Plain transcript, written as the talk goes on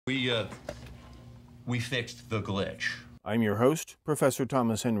We uh we fixed the glitch. I'm your host, Professor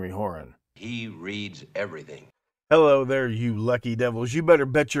Thomas Henry Horan. He reads everything. Hello there, you lucky devils. You better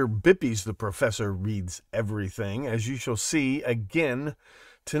bet your bippies the professor reads everything, as you shall see again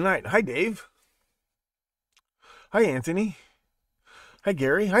tonight. Hi, Dave. Hi, Anthony. Hi,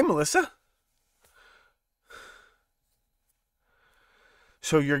 Gary. Hi, Melissa.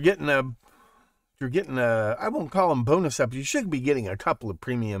 So you're getting a, I won't call them bonus episodes. You should be getting a couple of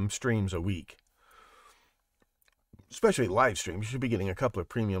premium streams a week. Especially live streams. You should be getting a couple of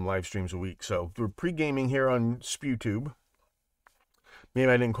premium live streams a week. So we're pre-gaming here on SpewTube.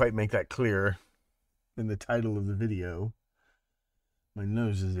 Maybe I didn't quite make that clear in the title of the video. My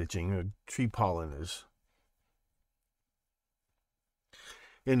nose is itching. Tree pollen is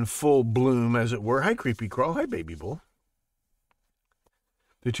in full bloom, as it were. Hi, Creepy Crawl. Hi, Baby Bull.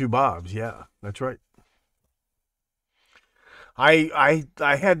 The two Bobs. Yeah, that's right. I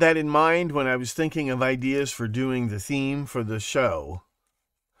had that in mind when I was thinking of ideas for doing the theme for the show.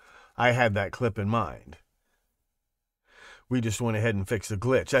 I had that clip in mind. We just went ahead and fixed the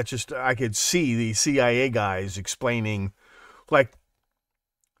glitch. That's just, I could see the CIA guys explaining, like,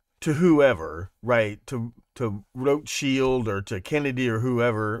 to whoever, right? To Rothschild or to Kennedy or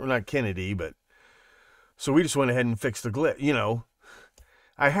whoever. Well, not Kennedy, but... So we just went ahead and fixed the glitch. You know,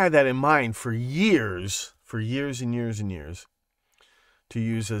 I had that in mind for years and years and years, to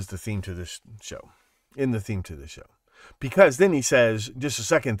use as the theme to this show. In the theme to this show. Because then he says, just a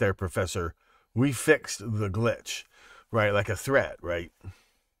second there, Professor, we fixed the glitch. Right, like a threat, right?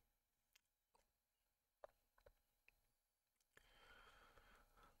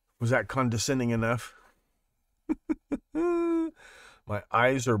 Was that condescending enough? My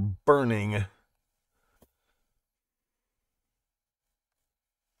eyes are burning.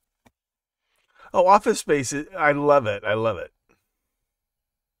 Oh, Office Space, I love it. I love it.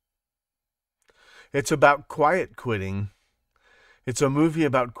 It's about quiet quitting. It's a movie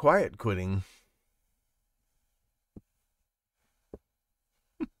about quiet quitting.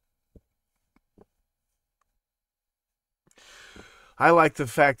 I like the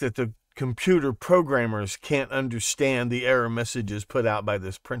fact that the computer programmers can't understand the error messages put out by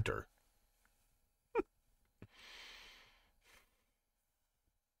this printer.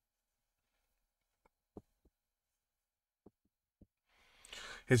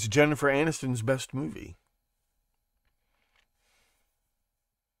 It's Jennifer Aniston's best movie.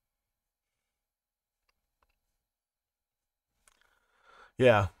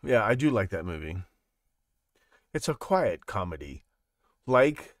 Yeah, I do like that movie. It's a quiet comedy,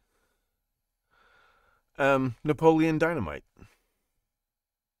 like Napoleon Dynamite.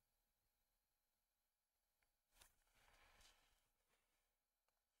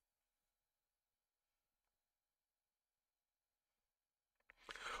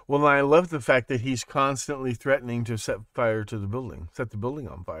 Well, I love the fact that he's constantly threatening to set fire to the building, set the building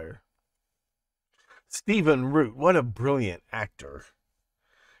on fire. Stephen Root, what a brilliant actor.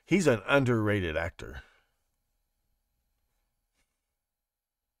 He's an underrated actor.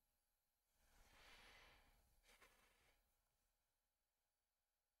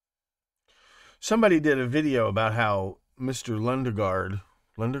 Somebody did a video about how Mr.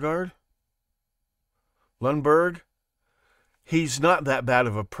 Lundberg, he's not that bad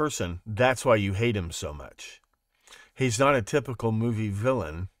of a person. That's why you hate him so much. He's not a typical movie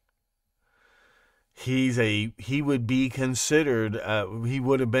villain. He would have been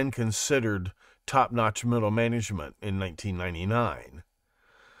considered top-notch middle management in 1999.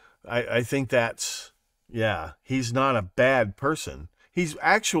 I think that's, yeah, he's not a bad person. He's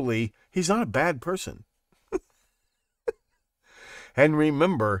not a bad person. And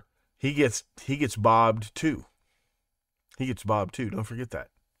remember, he gets bobbed too. He gets bobbed too. Don't forget that.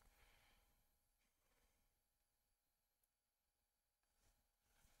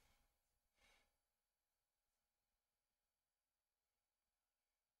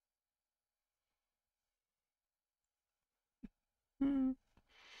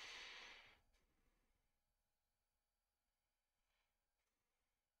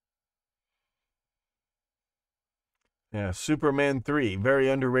 Yeah, Superman 3, very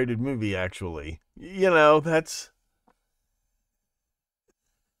underrated movie, actually. You know, that's...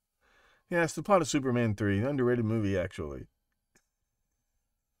 Yeah, it's the plot of Superman 3, underrated movie, actually.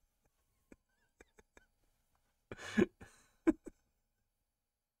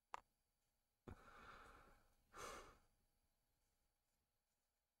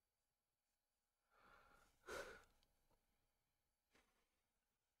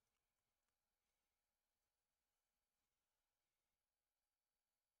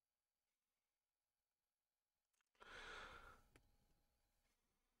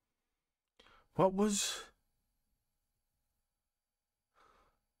 What was...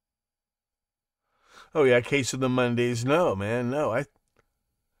 Oh, yeah, Case of the Mondays. No, man, no.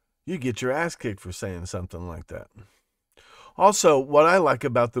 You get your ass kicked for saying something like that. Also, what I like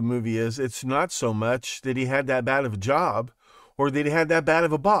about the movie is it's not so much that he had that bad of a job or that he had that bad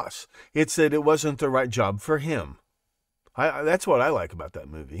of a boss. It's that it wasn't the right job for him. That's what I like about that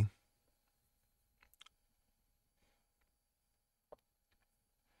movie.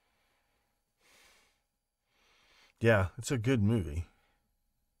 Yeah, it's a good movie.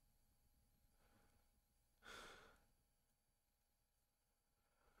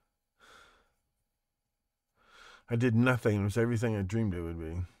 I did nothing. It was everything I dreamed it would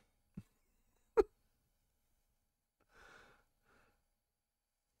be.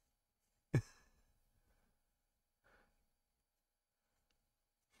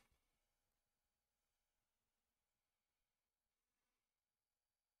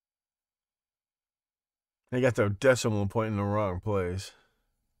 They got the decimal point in the wrong place.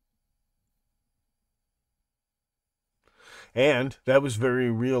 And that was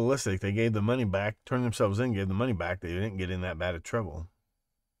very realistic. They gave the money back, turned themselves in, gave the money back. They didn't get in that bad of trouble.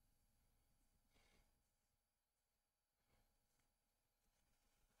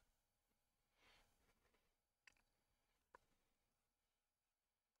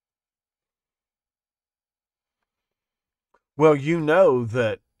 Well, you know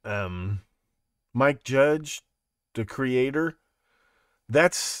that Mike Judge, the creator,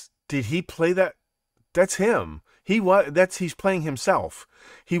 did he play that? That's him. He's playing himself.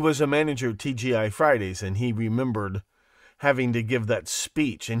 He was a manager at TGI Fridays, and he remembered having to give that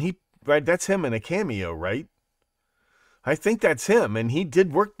speech. And that's him in a cameo, right? I think that's him, and he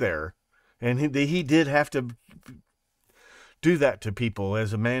did work there, and he did have to do that to people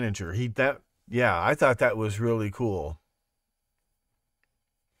as a manager. I thought that was really cool.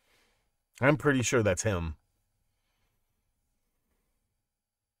 I'm pretty sure that's him.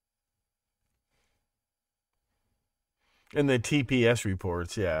 In the TPS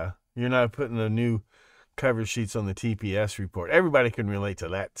reports, yeah. You're not putting the new cover sheets on the TPS report. Everybody can relate to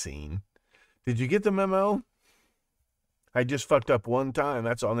that scene. Did you get the memo? I just fucked up one time,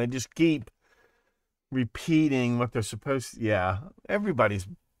 that's all. And they just keep repeating what they're supposed to. Yeah,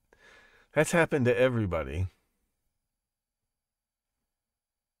 that's happened to everybody.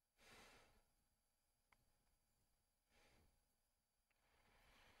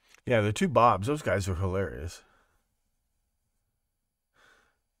 Yeah, the two Bobs, those guys are hilarious.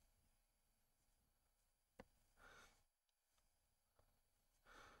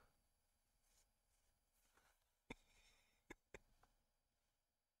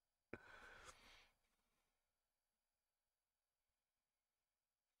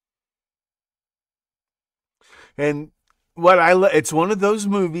 And it's one of those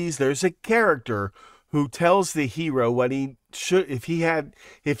movies, there's a character who tells the hero what he should, if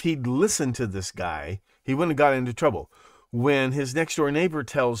he'd listened to this guy, he wouldn't have got into trouble. When his next door neighbor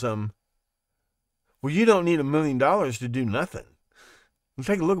tells him, well, you don't need $1 million to do nothing.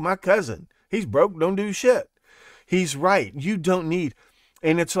 Take a look at my cousin. He's broke, don't do shit. He's right. You don't need,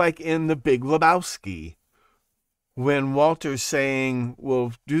 and it's like in The Big Lebowski, when Walter's saying,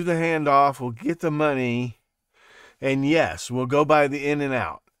 we'll do the handoff, we'll get the money, and yes, we'll go by the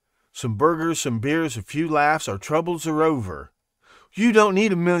In-N-Out. Some burgers, some beers, a few laughs, our troubles are over. You don't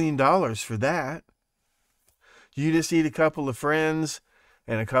need $1 million for that. You just need a couple of friends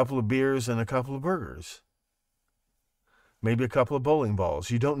and a couple of beers and a couple of burgers. Maybe a couple of bowling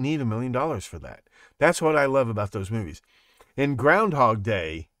balls. You don't need $1 million for that. That's what I love about those movies. In Groundhog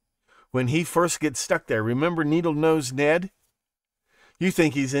Day, when he first gets stuck there, remember Needle-Nosed Ned? You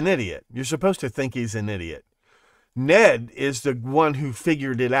think he's an idiot. You're supposed to think he's an idiot. Ned is the one who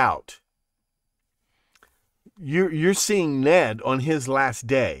figured it out. You're seeing Ned on his last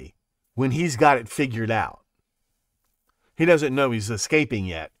day when he's got it figured out. He doesn't know he's escaping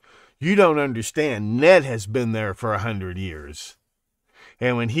yet. You don't understand. Ned has been there for 100 years.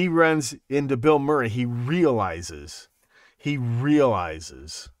 And when he runs into Bill Murray, he realizes.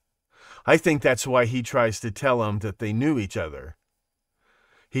 I think that's why he tries to tell him that they knew each other.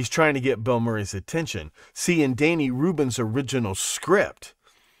 He's trying to get Bill Murray's attention. See, in Danny Rubin's original script,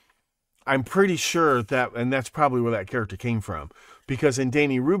 I'm pretty sure that, and that's probably where that character came from, because in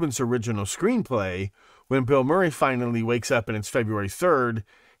Danny Rubin's original screenplay, when Bill Murray finally wakes up and it's February 3rd,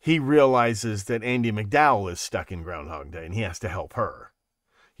 he realizes that Andie MacDowell is stuck in Groundhog Day and he has to help her.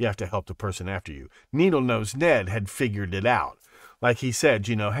 You have to help the person after you. Needle-Nosed Ned had figured it out. Like he said,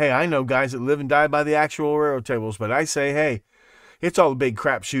 hey, I know guys that live and die by the actual railroad tables, but I say, hey, it's all a big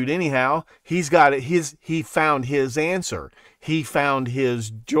crapshoot anyhow. He's got it. He found his answer. He found his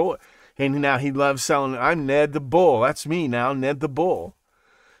joy. And now he loves selling. I'm Ned the Bull. That's me now, Ned the Bull.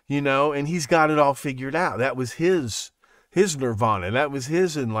 And he's got it all figured out. That was his nirvana. That was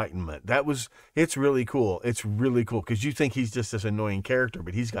his enlightenment. It's really cool. It's really cool because you think he's just this annoying character,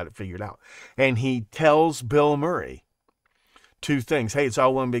 but he's got it figured out. And he tells Bill Murray two things. Hey, it's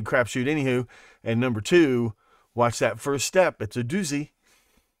all one big crapshoot anywho. And number two, watch that first step. It's a doozy.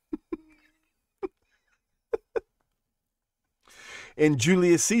 In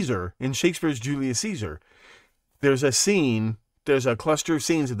Shakespeare's Julius Caesar, there's a cluster of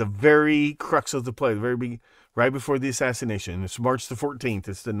scenes at the very crux of the play, right before the assassination. It's March the 14th.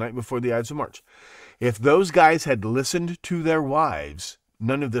 It's the night before the Ides of March. If those guys had listened to their wives,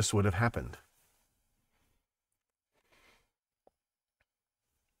 none of this would have happened.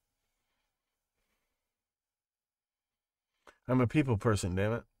 I'm a people person,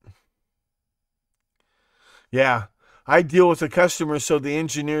 damn it. Yeah, I deal with the customers so the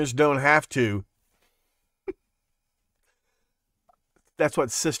engineers don't have to. That's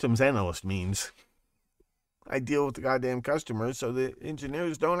what systems analyst means. I deal with the goddamn customers so the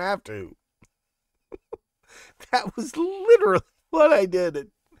engineers don't have to. That was literally what I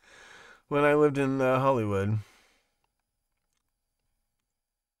did when I lived in Hollywood.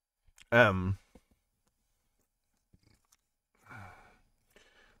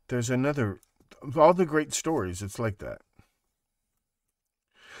 There's another, all the great stories, it's like that.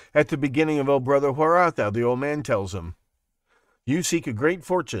 At the beginning of O Brother, Where Art Thou? The old man tells him, you seek a great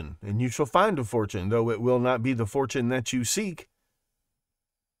fortune, and you shall find a fortune, though it will not be the fortune that you seek.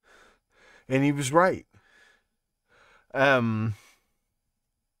 And he was right. At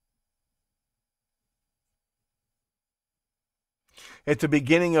the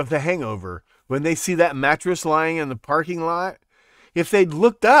beginning of The Hangover, when they see that mattress lying in the parking lot, if they'd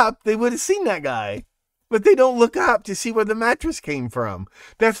looked up, they would have seen that guy. But they don't look up to see where the mattress came from.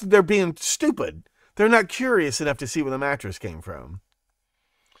 They're being stupid. They're not curious enough to see where the mattress came from.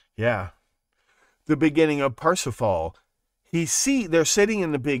 Yeah. The beginning of Parsifal. They're sitting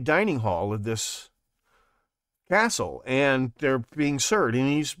in the big dining hall of this castle, and they're being served, and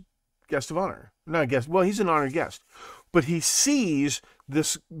he's guest of honor. Not guest, well, he's an honored guest. But he sees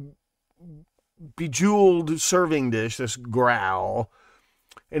this bejeweled serving dish, this growl,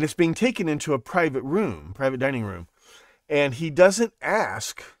 and it's being taken into a private dining room. And he doesn't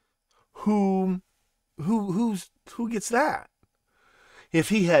ask who gets that. If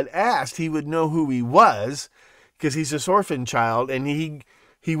he had asked, he would know who he was, because he's this orphan child, and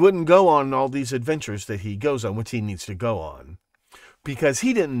he wouldn't go on all these adventures that he goes on, which he needs to go on, because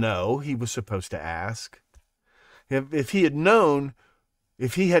he didn't know he was supposed to ask. If he had known,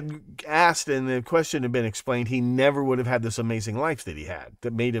 if he had asked and the question had been explained, he never would have had this amazing life that he had,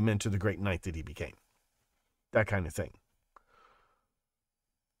 that made him into the great knight that he became. That kind of thing.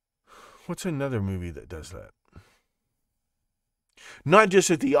 What's another movie that does that? Not just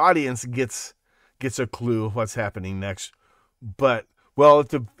that the audience gets a clue of what's happening next, but, well, at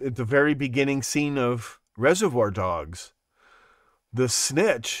the very beginning scene of Reservoir Dogs, the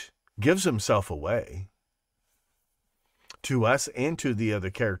snitch gives himself away to us and to the other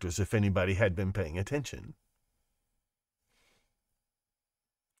characters, if anybody had been paying attention.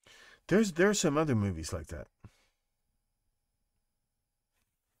 There's some other movies like that.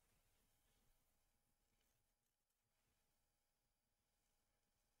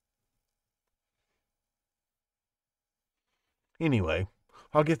 Anyway,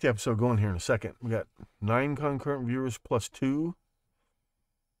 I'll get the episode going here in a second. We got 9 concurrent viewers plus 2.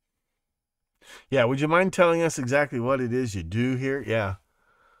 Yeah, would you mind telling us exactly what it is you do here? Yeah.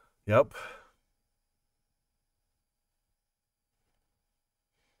 Yep.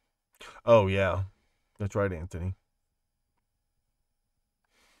 Oh, yeah. That's right, Anthony.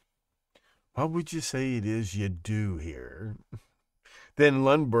 What would you say it is you do here? Then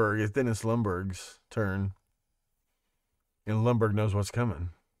it's Lundberg's turn. And Lundberg knows what's coming.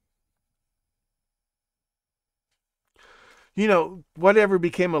 Whatever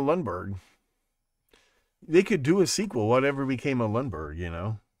became of Lundberg? They could do a sequel, Whatever Became of Lundberg,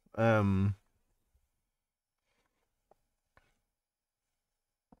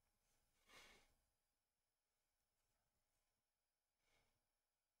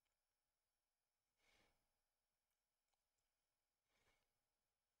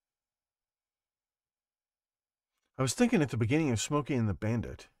 I was thinking at the beginning of Smokey and the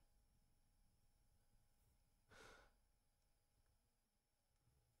Bandit.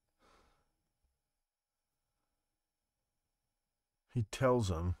 He tells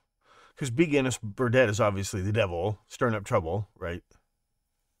him, because B. Guinness Burdett is obviously the devil, stirring up trouble, right?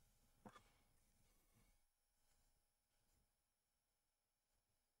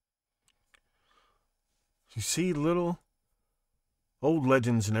 You see, little old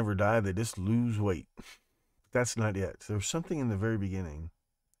legends never die, they just lose weight. That's not it. There's something in the very beginning.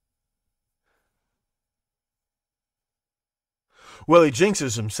 Well, he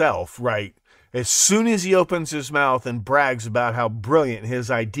jinxes himself, right? As soon as he opens his mouth and brags about how brilliant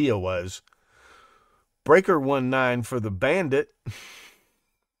his idea was, Breaker 19 for the bandit.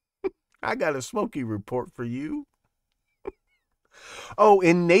 I got a smoky report for you. Oh,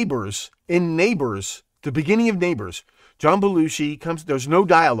 in Neighbors, the beginning of Neighbors, John Belushi comes, there's no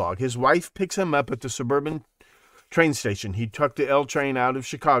dialogue. His wife picks him up at the suburban train station. He took the L train out of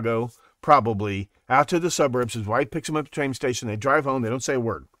Chicago, probably, out to the suburbs. His wife picks him up at the train station. They drive home. They don't say a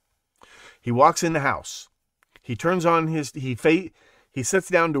word. He walks in the house. He turns on he sits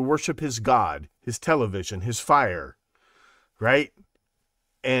down to worship his God, his television, his fire, right?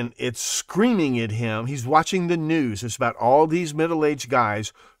 And it's screaming at him. He's watching the news. It's about all these middle-aged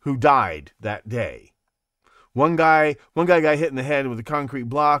guys who died that day. One guy got hit in the head with a concrete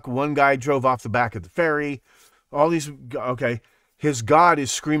block. One guy drove off the back of the ferry. All these, okay. His God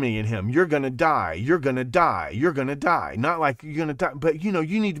is screaming at him, you're going to die, you're going to die, you're going to die. Not like you're going to die, but you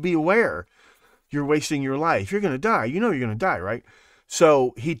need to be aware. You're wasting your life. You're going to die. You know you're going to die, right?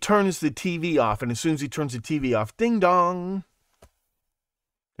 So he turns the TV off, and as soon as he turns the TV off, ding dong,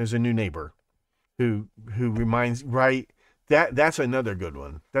 there's a new neighbor who reminds, right? That's another good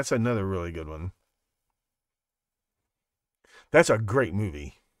one. That's another really good one. That's a great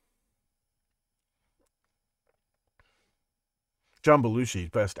movie. John Belushi's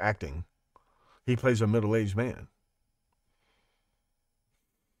best acting. He plays a middle-aged man.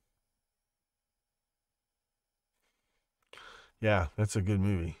 Yeah, that's a good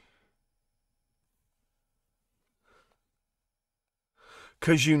movie.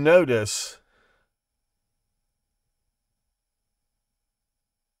 Because you notice,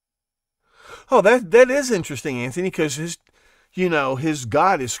 oh, that is interesting, Anthony, because his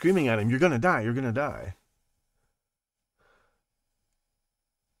God is screaming at him, you're going to die, you're going to die.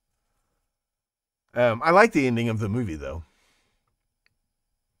 I like the ending of the movie, though.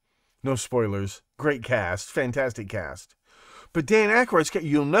 No spoilers. Great cast. Fantastic cast. But Dan Aykroyd's,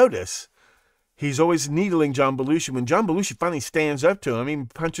 you'll notice, he's always needling John Belushi. When John Belushi finally stands up to him, he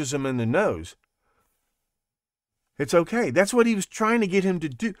punches him in the nose. It's okay. That's what he was trying to get him to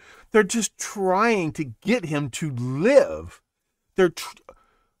do. They're just trying to get him to live.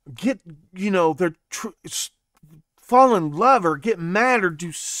 Fall in love or get mad or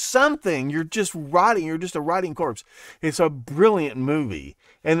do something. You're just rotting. You're just a rotting corpse. It's a brilliant movie.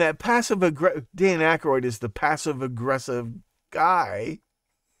 And that Dan Aykroyd is the passive-aggressive guy.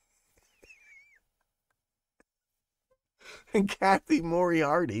 And Kathy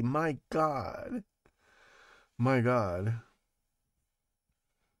Moriarty, my God. My God.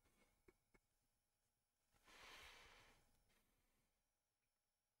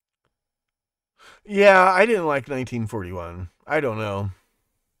 Yeah, I didn't like 1941. I don't know.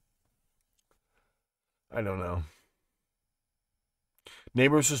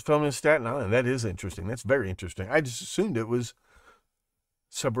 Neighbors was filmed in Staten Island. That is interesting. That's very interesting. I just assumed it was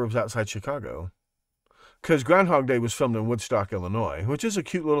suburbs outside Chicago. Because Groundhog Day was filmed in Woodstock, Illinois, which is a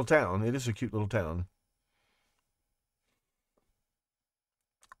cute little town. It is a cute little town.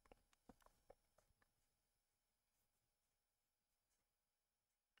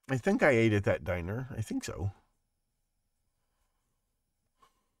 I think I ate at that diner. I think so.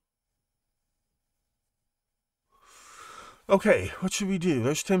 Okay, what should we do?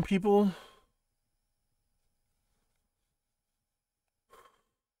 There's 10 people.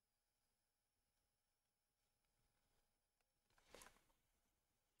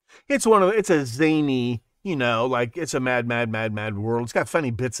 It's a zany, like it's a mad world. It's got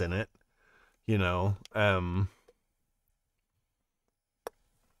funny bits in it,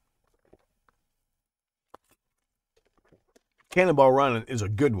 Cannonball Run is a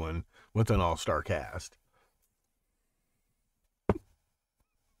good one with an all-star cast.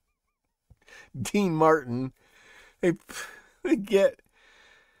 Dean Martin, they get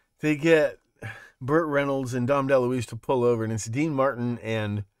Burt Reynolds and Dom DeLuise to pull over, and it's Dean Martin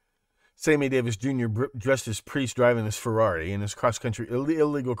and Sammy Davis Jr. dressed as priests driving this Ferrari in this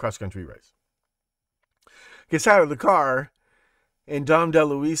illegal cross-country race. Gets out of the car, and Dom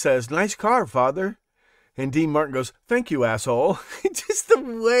DeLuise says, "Nice car, Father." And Dean Martin goes, "Thank you, asshole." Just the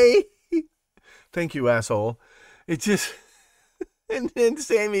way, "Thank you, asshole." It just, and then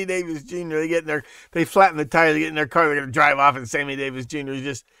Sammy Davis Jr., they flatten the tire, they get in their car, they're going to drive off, and Sammy Davis Jr.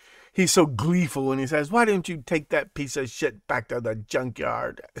 He's so gleeful when he says, "Why don't you take that piece of shit back to the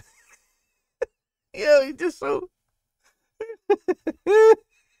junkyard?" He's just so...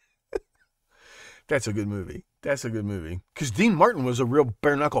 That's a good movie. That's a good movie. Because Dean Martin was a real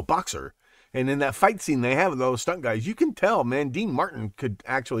bare-knuckle boxer. And in that fight scene they have with those stunt guys, you can tell, man, Dean Martin could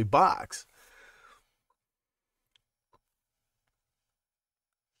actually box.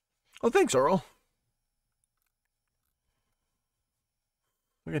 Oh, thanks, Earl.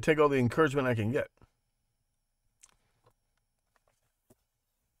 I'm going to take all the encouragement I can get.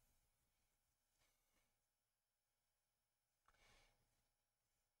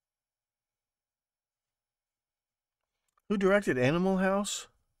 Who directed Animal House?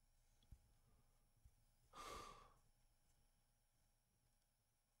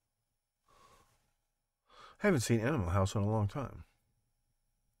 I haven't seen Animal House in a long time.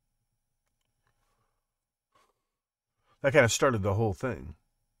 That kind of started the whole thing.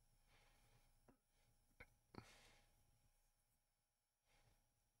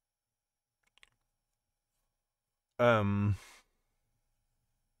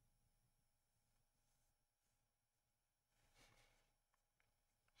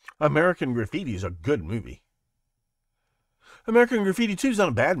 American Graffiti is a good movie. American Graffiti 2 is not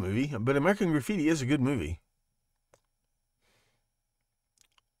a bad movie, but American Graffiti is a good movie.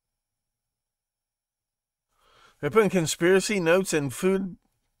 They're putting conspiracy notes in food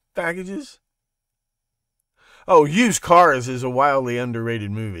packages? Oh, Used Cars is a wildly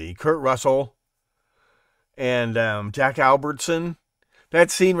underrated movie. Kurt Russell and Jack Albertson. That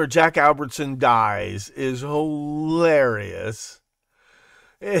scene where Jack Albertson dies is hilarious.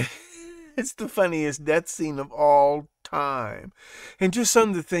 It's the funniest death scene of all time. And just some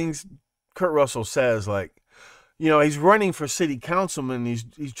of the things Kurt Russell says, like, you know, he's running for city councilman. He's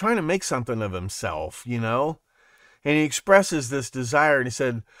trying to make something of himself, you know? And he expresses this desire, and he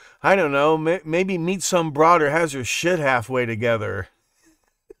said, I don't know, maybe meet some broad or has her shit halfway together.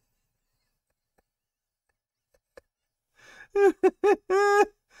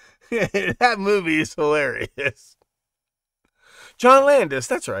 That movie is hilarious. John Landis,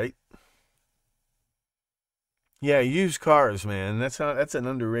 that's right. Yeah, Used Cars, man. That's an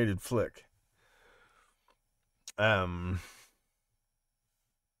underrated flick.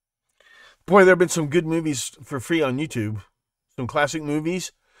 Boy, there have been some good movies for free on YouTube. Some classic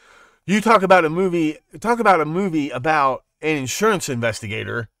movies. You talk about a movie about an insurance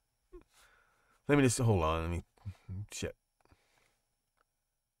investigator. Let me just hold on. Shit.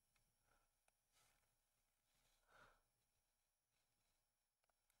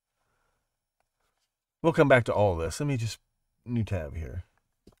 We'll come back to all this. Let me just new tab here.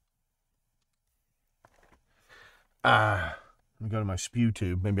 Let me go to my spew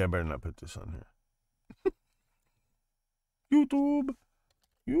tube. Maybe I better not put this on here. YouTube.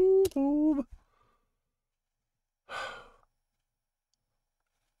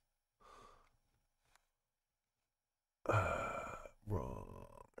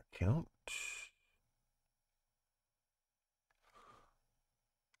 Wrong account.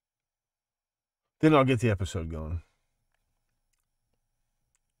 Then I'll get the episode going.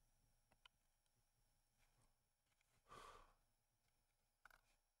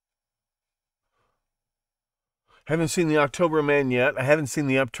 Haven't seen the October Man yet. I haven't seen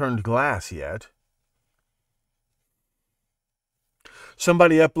the Upturned Glass yet.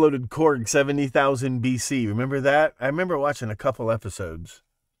 Somebody uploaded Korg 70,000 BC. Remember that? I remember watching a couple episodes.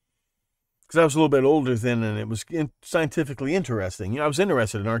 Because I was a little bit older then, and it was scientifically interesting. You know, I was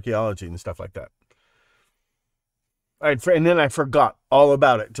interested in archaeology and stuff like that. And then I forgot all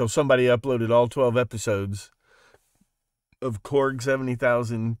about it until somebody uploaded all 12 episodes of Korg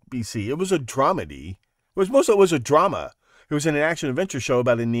 70,000 BC. It was a dramedy. Most of it was a drama. It was an action-adventure show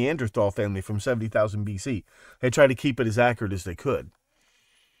about a Neanderthal family from 70,000 BC. They tried to keep it as accurate as they could.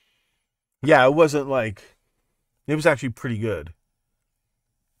 Yeah, it wasn't like... It was actually pretty good.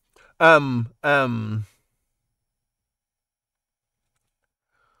 Is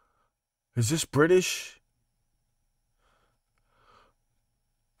this British?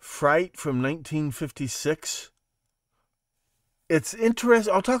 Fright from 1956? It's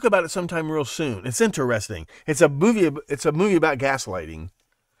interesting. I'll talk about it sometime real soon. It's interesting. It's a movie about gaslighting.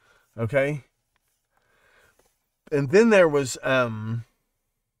 Okay? And then there was well,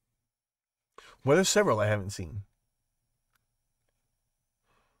 there's several I haven't seen.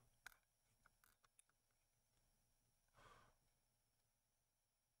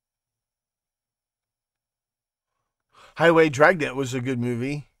 Highway Dragnet was a good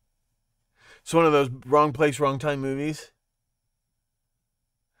movie. It's one of those wrong place, wrong time movies.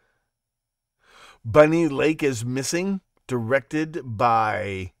 Bunny Lake is Missing, directed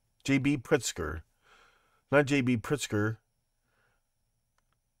by J.B. Pritzker. Not J.B. Pritzker.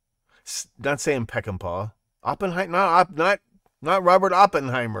 Not Sam Peckinpah. Oppenheimer. Not Robert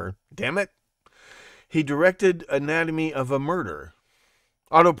Oppenheimer. Damn it. He directed Anatomy of a Murder.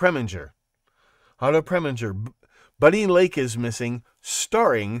 Otto Preminger. Otto Preminger. Buddy Lake is missing,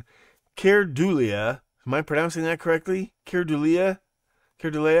 starring Kerdulia. Am I pronouncing that correctly? Kerdulia?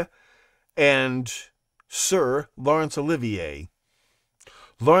 And Sir Laurence Olivier.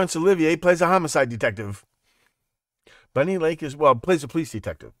 Laurence Olivier plays a homicide detective. Bunny Lake plays a police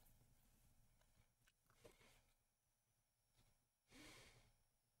detective.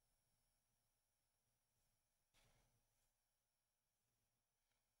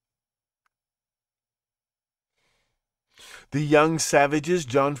 The Young Savages,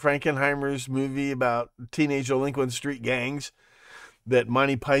 John Frankenheimer's movie about teenage delinquent street gangs that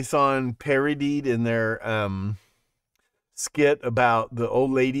Monty Python parodied in their skit about the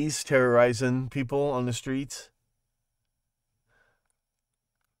old ladies terrorizing people on the streets.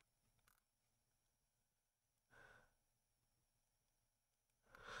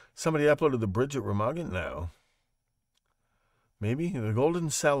 Somebody uploaded the Bridget Remagen? No. Maybe? The Golden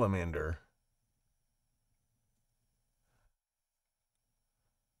Salamander.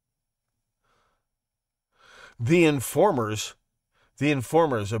 The Informers. The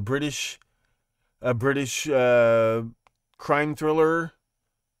Informers, a British crime thriller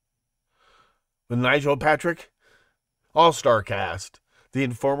with Nigel Patrick. All-star cast. The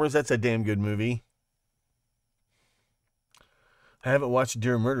Informers, that's a damn good movie. I haven't watched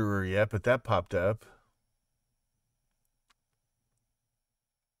Dear Murderer yet, but that popped up.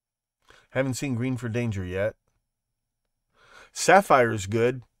 Haven't seen Green for Danger yet. Sapphire's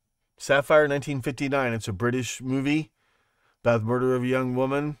good. Sapphire, 1959. It's a British movie about the murder of a young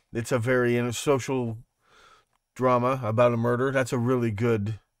woman. It's a very social drama about a murder. That's a really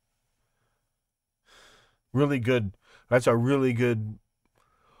good. That's a really good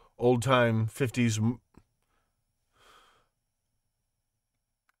old-time 50s.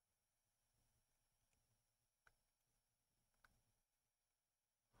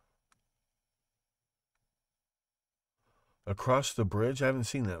 Across the Bridge? I haven't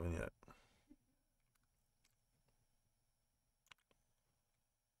seen that one yet.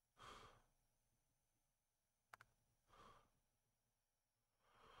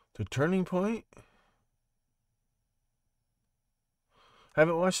 The Turning Point? I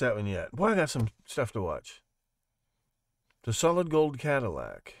haven't watched that one yet. Boy, I got some stuff to watch. The Solid Gold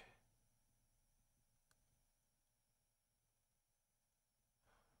Cadillac.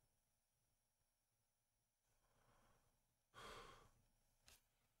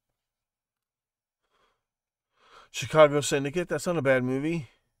 Chicago Syndicate, that's not a bad movie.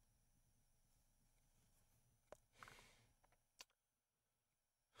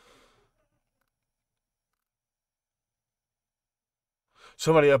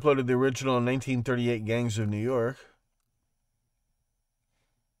 Somebody uploaded the original 1938 Gangs of New York.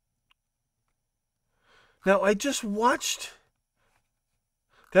 Now, I just watched...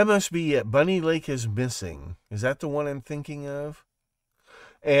 That must be it. Bunny Lake is Missing. Is that the one I'm thinking of?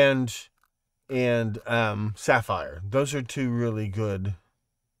 And Sapphire. Those are two really good.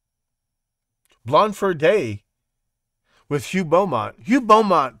 Blonde for a Day with Hugh Beaumont. Hugh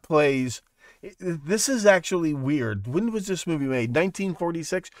Beaumont plays... This is actually weird. When was this movie made?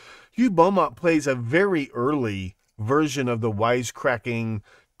 1946? Hugh Beaumont plays a very early version of the wisecracking,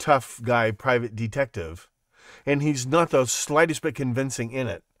 tough guy private detective. And he's not the slightest bit convincing in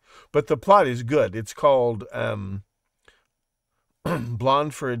it. But the plot is good. It's called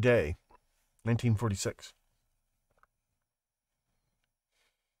Blonde for a Day, 1946.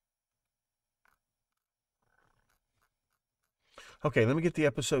 Okay, let me get the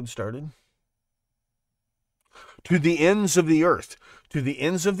episode started. To the Ends of the Earth. To the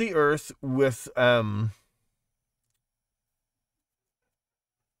Ends of the Earth with that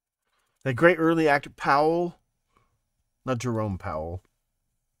great early actor Powell. Not Jerome Powell.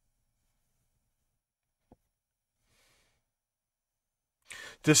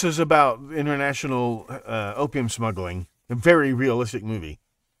 This is about international opium smuggling. A very realistic movie.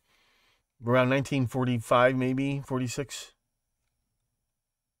 Around 1945, maybe, 46.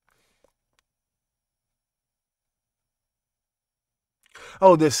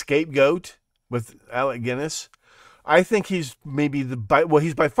 Oh, The Scapegoat with Alec Guinness. I think he's maybe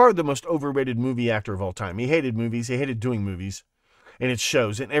he's by far the most overrated movie actor of all time. He hated movies. He hated doing movies. And it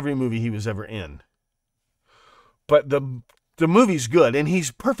shows in every movie he was ever in. But the movie's good, and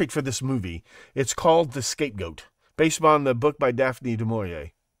he's perfect for this movie. It's called The Scapegoat, based on the book by Daphne du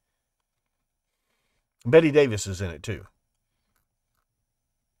Maurier. Betty Davis is in it, too.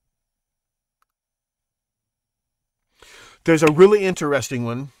 There's a really interesting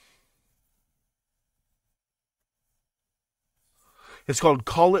one. It's called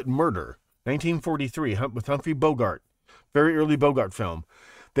Call It Murder. 1943, with Humphrey Bogart. Very early Bogart film.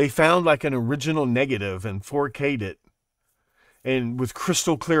 They found like an original negative and 4K'd it. And with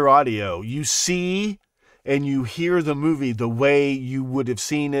crystal clear audio, you see and you hear the movie the way you would have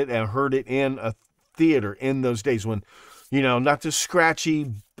seen it and heard it in a theater in those days when, not the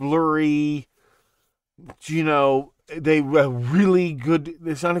scratchy, blurry, they were really good.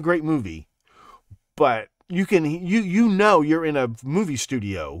 It's not a great movie, but you're in a movie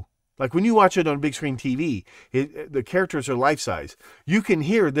studio. Like when you watch it on big screen TV, the characters are life size. You can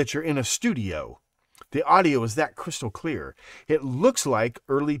hear that you're in a studio. The audio is that crystal clear. It looks like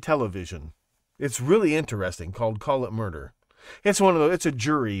early television. It's really interesting, called Call It Murder. It's a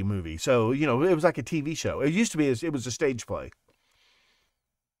jury movie. So, it was like a TV show. It used to be, it was a stage play.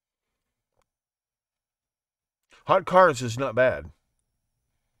 Hot Cars is not bad.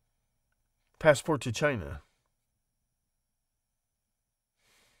 Passport to China.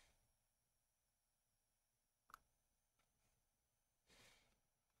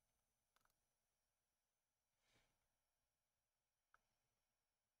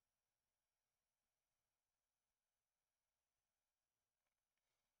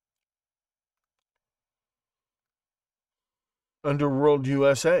 Underworld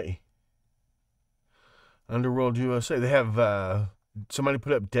USA. Underworld USA. They have somebody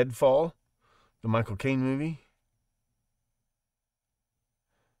put up Deadfall, the Michael Caine movie.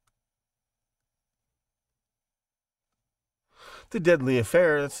 The Deadly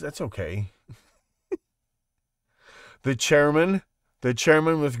Affair. That's okay. The Chairman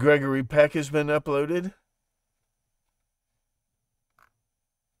with Gregory Peck has been uploaded.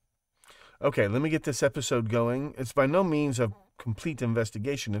 Okay, let me get this episode going. It's by no means a complete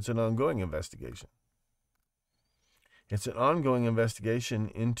investigation. It's an ongoing investigation. It's an ongoing investigation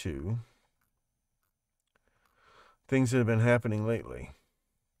into things that have been happening lately.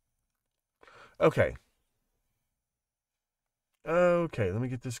 Okay. Okay, let me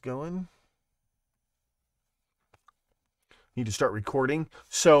get this going. Need to start recording.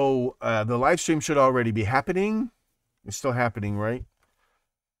 So the live stream should already be happening. It's still happening, right?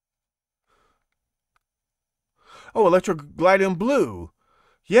 Oh, Electroglide Blue.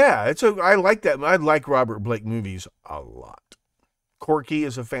 Yeah, I like that. I like Robert Blake movies a lot. Corky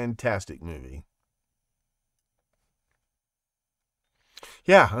is a fantastic movie.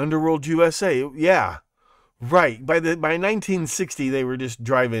 Yeah, Underworld USA. Yeah, right. By 1960, they were just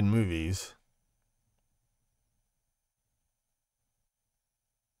drive-in movies.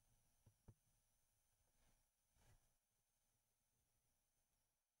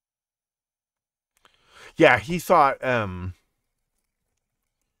 Yeah, he thought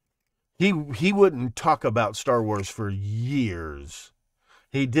he wouldn't talk about Star Wars for years.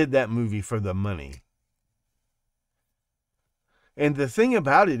 He did that movie for the money. And the thing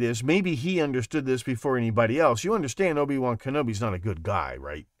about it is, maybe he understood this before anybody else. You understand Obi-Wan Kenobi's not a good guy,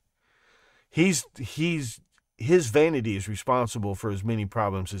 right? His vanity is responsible for as many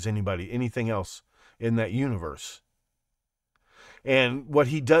problems as anything else in that universe. And what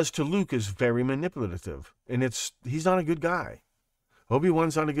he does to Luke is very manipulative. And he's not a good guy.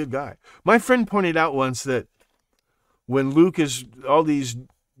 Obi-Wan's not a good guy. My friend pointed out once that when Luke is all these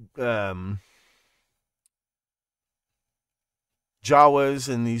Jawas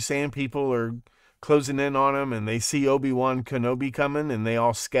and these sand people are closing in on him and they see Obi-Wan Kenobi coming and they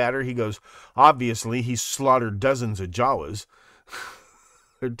all scatter, he goes, obviously he's slaughtered dozens of Jawas.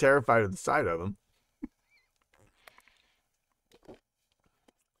 They're terrified of the sight of him.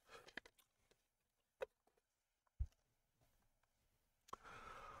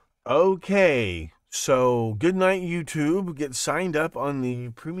 Okay, so good night, YouTube. Get signed up on the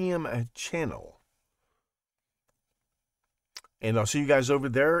premium channel. And I'll see you guys over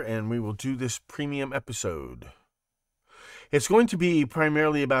there, and we will do this premium episode. It's going to be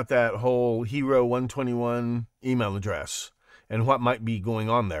primarily about that whole Hero 121 email address and what might be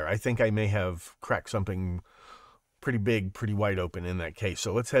going on there. I think I may have cracked something pretty big, pretty wide open in that case.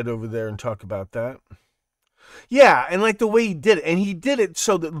 So let's head over there and talk about that. Yeah, and like the way he did it. And he did it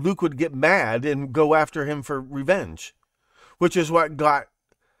so that Luke would get mad and go after him for revenge, which is what dragged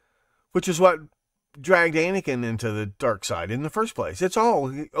Anakin into the dark side in the first place. It's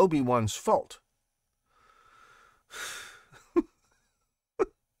all Obi-Wan's fault.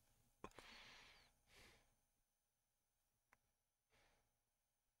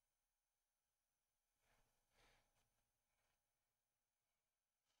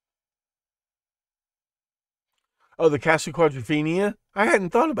 Oh, the Casa Quadrophenia? I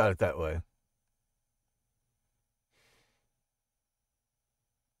hadn't thought about it that way.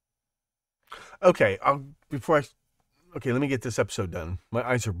 Okay, let me get this episode done. My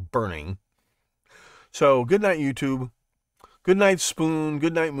eyes are burning. So, good night, YouTube. Good night, Spoon.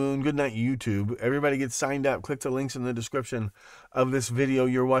 Good night, Moon. Good night, YouTube. Everybody get signed up. Click the links in the description of this video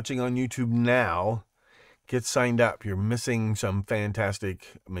you're watching on YouTube now. Get signed up. You're missing some fantastic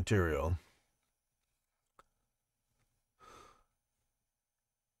material.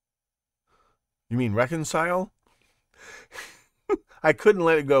 You mean reconcile? I couldn't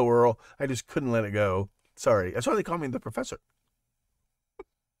let it go, Earl. I just couldn't let it go. Sorry. That's why they call me the professor.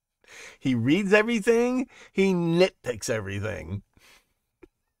 He reads everything. He nitpicks everything.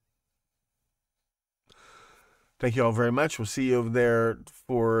 Thank you all very much. We'll see you over there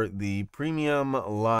for the premium live.